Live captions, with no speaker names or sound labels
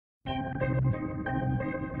Okay,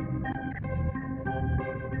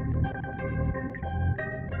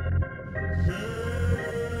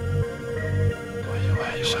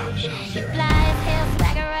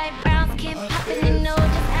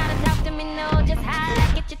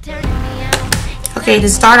 to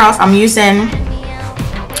start off, I'm using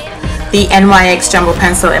the NYX Jumbo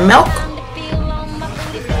Pencil in Milk.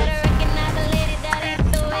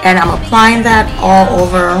 And I'm applying that all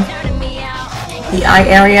over the eye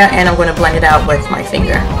area, and I'm going to blend it out with my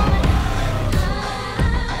finger.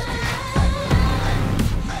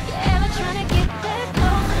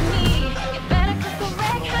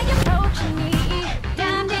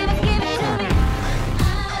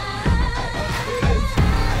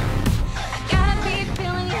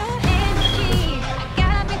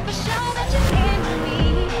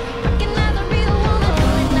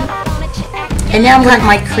 And now I'm going to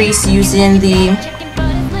my crease using the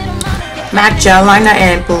MAC gel liner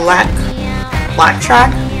and black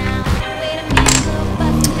track,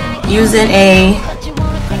 using a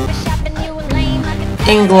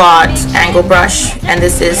Inglot angle brush, and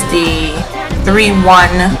this is the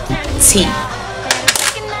 3-1T.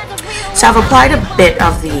 So I've applied a bit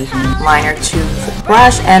of the liner to the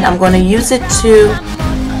brush, and I'm going to use it to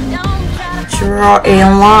draw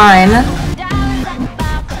a line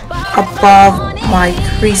above my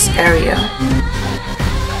crease area,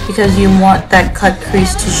 because you want that cut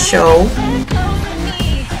crease to show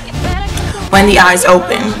when the eyes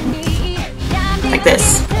open, like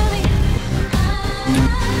this.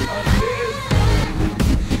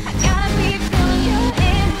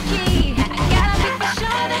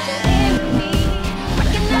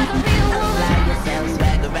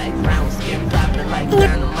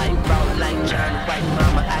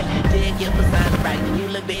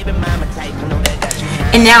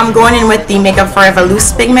 And now I'm going in with the Makeup Forever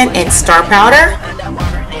Loose Pigment in Star Powder,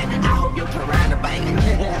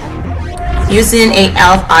 using a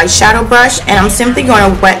e.l.f. eyeshadow brush, and I'm simply going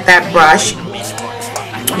to wet that brush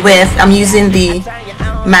with, I'm using the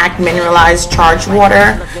MAC Mineralized Charged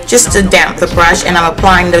Water just to damp the brush, and I'm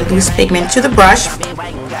applying the loose pigment to the brush,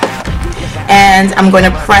 and I'm going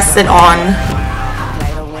to press it on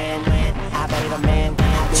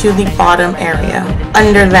to the bottom area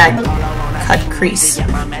under that cut crease.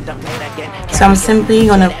 So I'm simply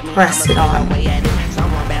going to press it on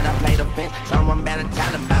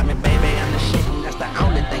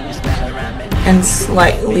and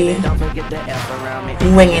slightly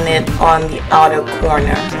winging it on the outer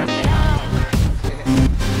corner.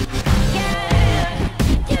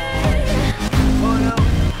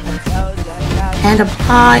 And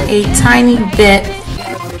apply a tiny bit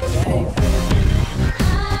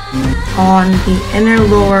on the inner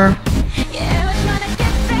lower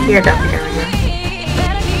tear duct area.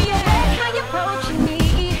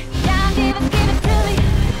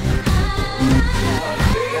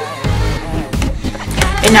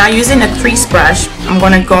 And now, using a crease brush, I'm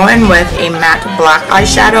going to go in with a matte black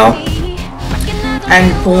eyeshadow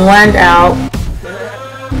and blend out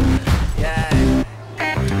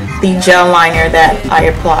the gel liner that I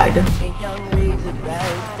applied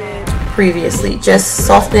previously, just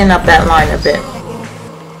softening up that line a bit.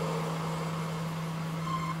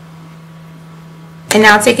 And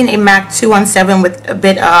now, taking a MAC 217 with a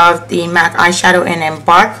bit of the MAC eyeshadow in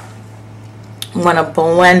Embark, I'm going to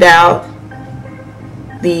blend out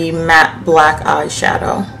the matte black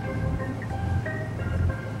eyeshadow.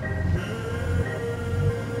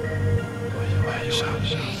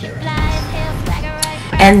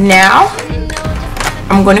 And now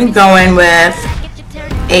I'm going to go in with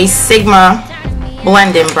a Sigma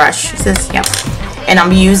blending brush. And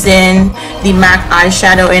I'm using the MAC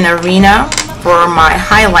eyeshadow in Arena for my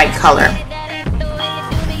highlight color.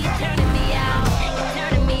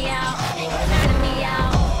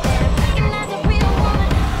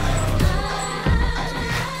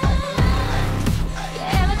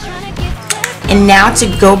 And now to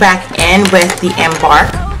go back in with the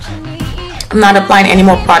Embark, I'm not applying any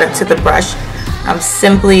more product to the brush. I'm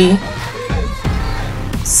simply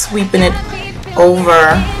sweeping it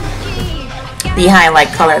over the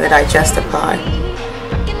highlight color that I just applied,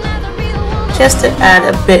 just to add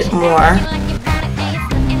a bit more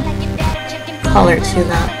color to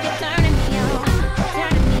that.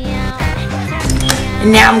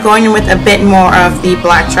 And now I'm going in with a bit more of the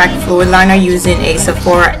Black Track Fluid Liner using a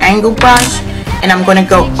Sephora angle brush, and I'm going to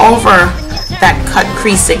go over that cut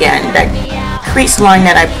crease again, that crease line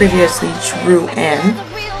that I previously drew in.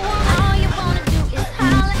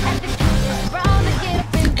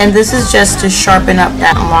 And this is just to sharpen up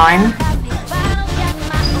that line.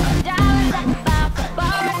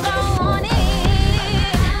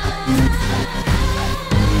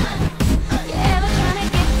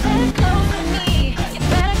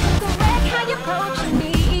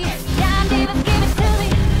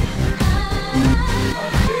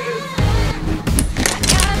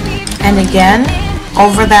 And again,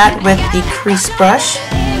 over that with the crease brush.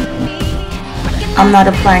 I'm not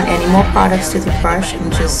applying any more products to the brush.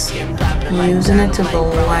 I'm just using it to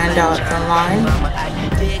blend out the line,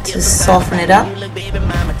 to soften it up.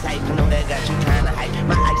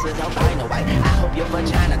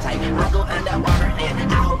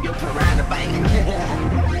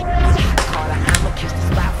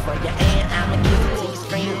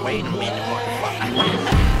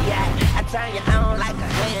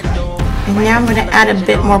 And now I'm going to add a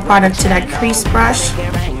bit more product to that crease brush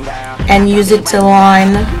and use it to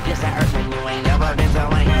line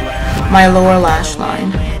my lower lash line.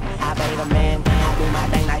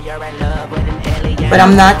 But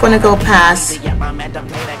I'm not going to go past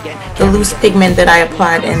the loose pigment that I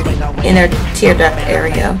applied in the inner tear duct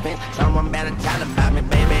area.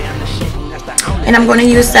 And I'm going to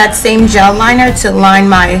use that same gel liner to line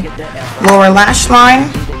my lower lash line,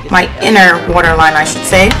 my inner waterline I should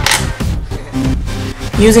say.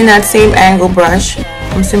 Using that same angle brush,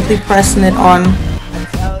 I'm simply pressing it on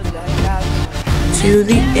to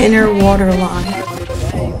the inner waterline.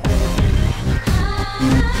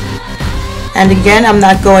 And again, I'm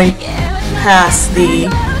not going past the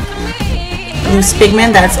loose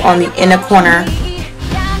pigment that's on the inner corner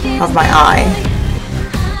of my eye.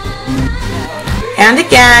 And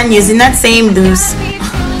again, using that same loose,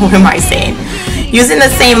 what am I saying? Using the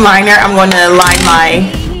same liner, I'm going to line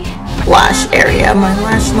my lash area, my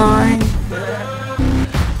lash line.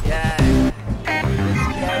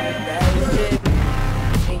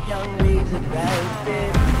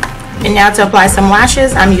 And now to apply some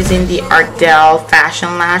lashes, I'm using the Ardell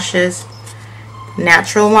Fashion Lashes,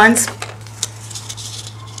 natural ones.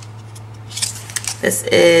 This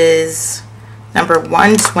is number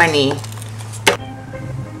 120.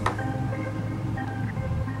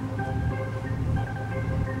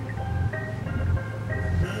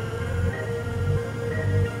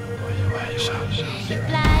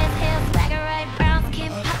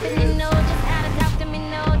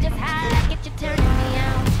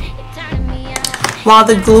 While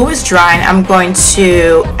the glue is drying, I'm going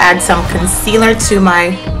to add some concealer to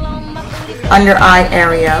my under eye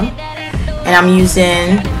area, and I'm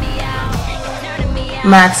using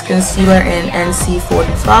Max Concealer in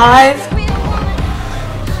NC45,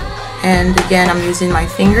 and again I'm using my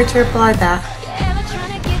finger to apply that.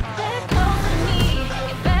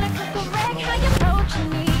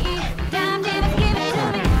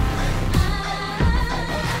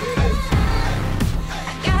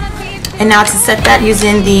 And now to set that,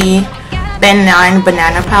 using the Ben 9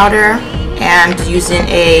 banana powder and using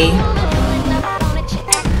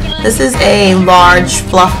this is a large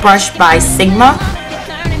fluff brush by Sigma,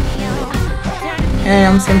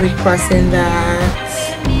 and I'm simply pressing that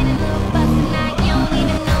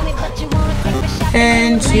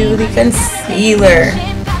into the concealer.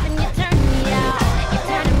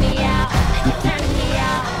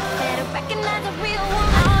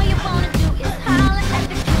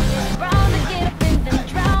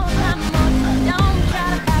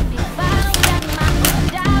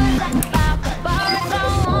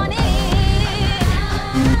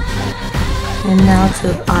 And now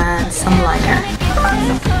to add some liner.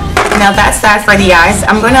 Now that's that for the eyes.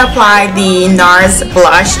 I'm going to apply the NARS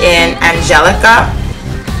blush in Angelica.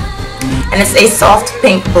 And it's a soft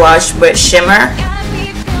pink blush with shimmer.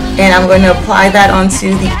 And I'm going to apply that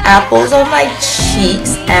onto the apples of my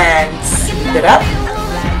cheeks and scoop it up.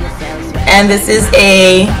 And this is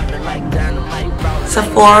a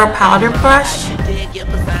Sephora powder brush,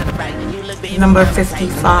 number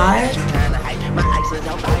 55.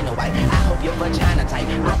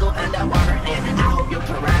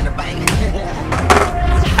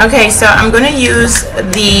 Okay, so I'm going to use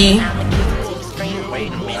the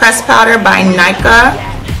pressed powder by Nika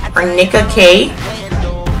or Nika K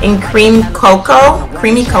in creamy cocoa,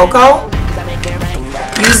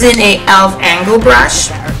 using a e.l.f. angle brush.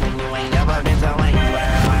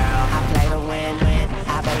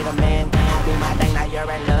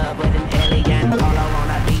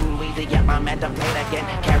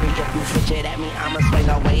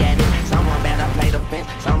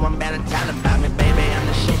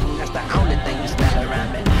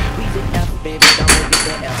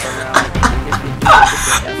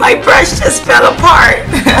 My brush just fell apart.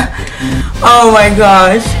 Oh my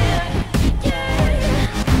gosh.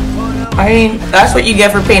 I mean, that's what you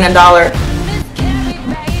get for paying $1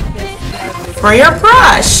 for your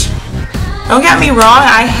brush. Don't get me wrong,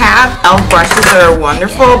 I have e.l.f. brushes that are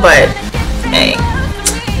wonderful, but hey,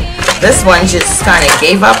 this one just kind of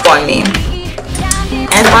gave up on me.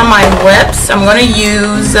 And on my lips, I'm going to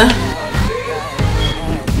use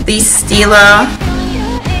the Stila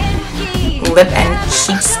lip and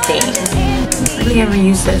cheek stain. Where did I ever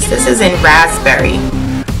use this? This is in Raspberry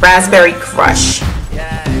Crush.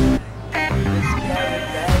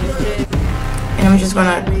 And I'm just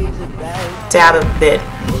gonna dab a bit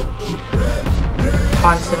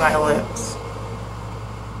onto my lips.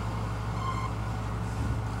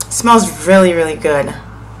 It smells really, really good.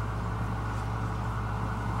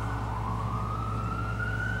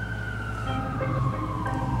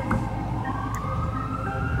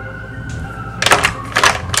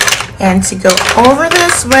 And to go over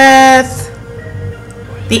this with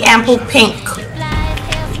the Ample Pink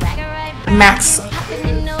Max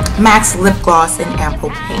Lip Gloss in Ample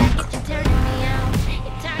Pink.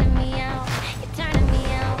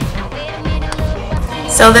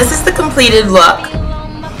 So this is the completed look.